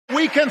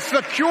we can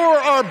secure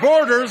our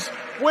borders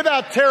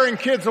without tearing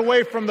kids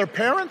away from their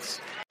parents.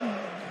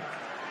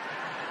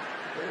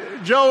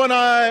 Joe and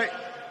I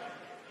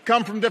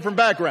come from different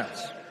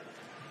backgrounds,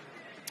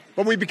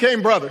 but we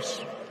became brothers.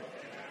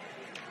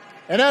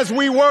 And as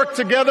we worked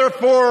together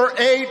for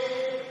 8,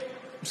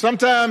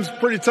 sometimes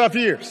pretty tough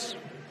years,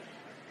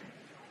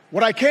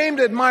 what I came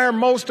to admire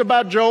most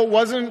about Joe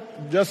wasn't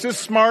just his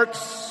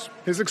smarts,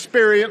 his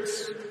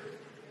experience.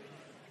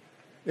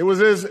 It was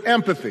his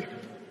empathy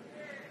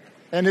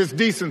and his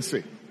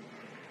decency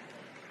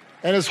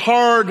and his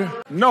hard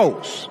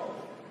nose.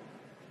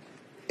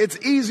 It's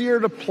easier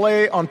to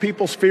play on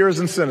people's fears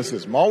and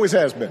cynicism, always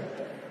has been.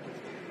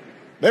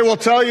 They will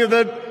tell you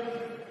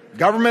that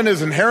government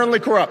is inherently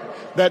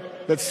corrupt,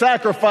 that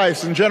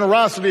sacrifice and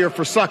generosity are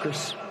for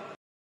suckers.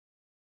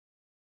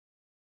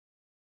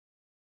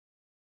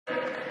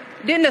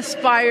 Didn't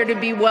aspire to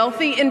be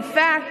wealthy. In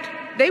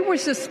fact, they were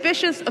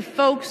suspicious of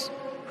folks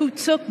who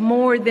took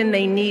more than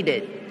they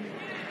needed.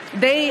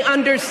 They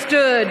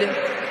understood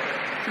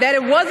that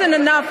it wasn't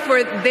enough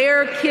for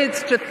their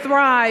kids to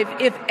thrive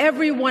if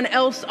everyone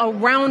else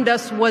around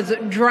us was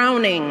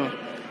drowning.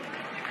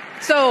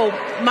 So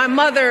my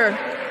mother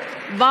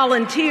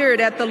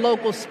volunteered at the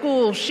local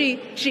school. She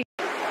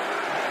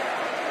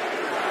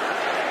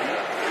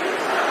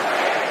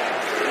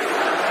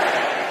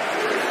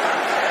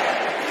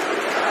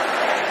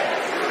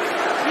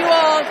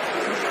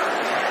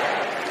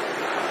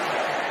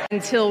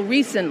Until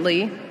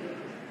recently,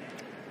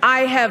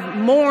 I have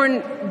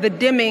mourned the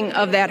dimming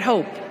of that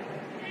hope.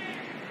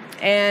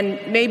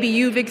 And maybe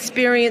you've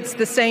experienced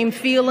the same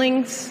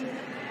feelings,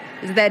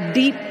 that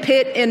deep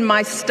pit in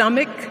my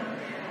stomach,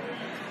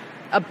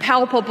 a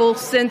palpable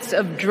sense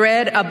of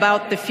dread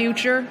about the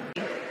future.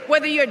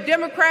 Whether you're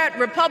Democrat,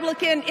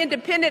 Republican,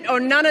 Independent, or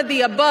none of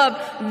the above,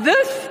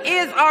 this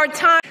is our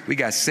time. We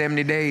got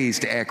 70 days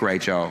to act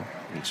right, y'all.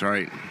 That's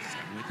right.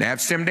 Now,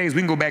 after 7 days,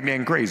 we can go back there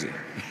and crazy.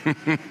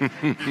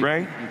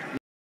 Right?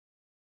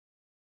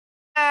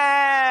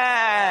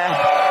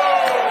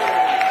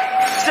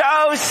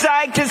 So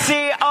psyched to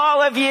see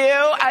all of you.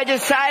 I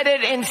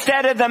decided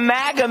instead of the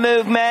MAGA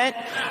movement,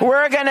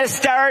 we're going to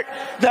start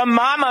the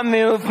MAMA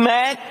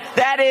movement.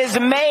 That is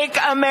Make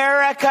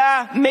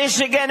America,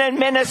 Michigan, and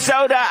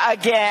Minnesota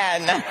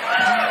again.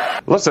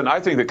 Listen, I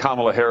think that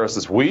Kamala Harris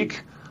is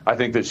weak. I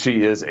think that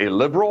she is a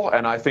liberal,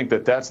 and I think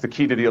that that's the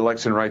key to the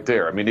election right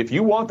there. I mean, if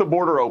you want the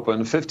border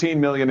open, 15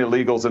 million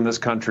illegals in this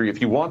country,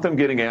 if you want them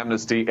getting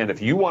amnesty, and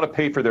if you want to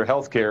pay for their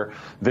health care,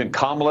 then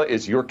Kamala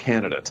is your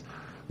candidate.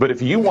 But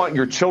if you want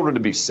your children to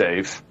be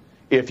safe,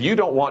 if you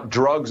don't want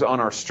drugs on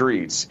our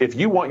streets, if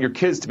you want your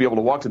kids to be able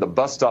to walk to the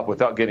bus stop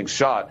without getting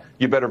shot,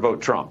 you better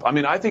vote Trump. I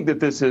mean, I think that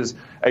this is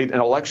an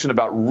election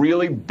about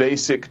really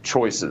basic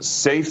choices: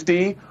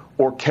 safety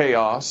or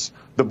chaos,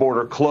 the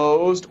border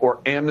closed or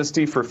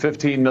amnesty for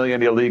 15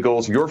 million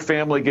illegals, your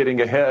family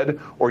getting ahead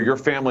or your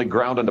family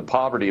ground into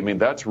poverty. I mean,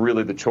 that's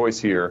really the choice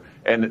here.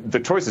 And the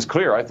choice is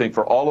clear, I think,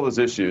 for all of those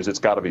issues. It's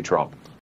got to be Trump.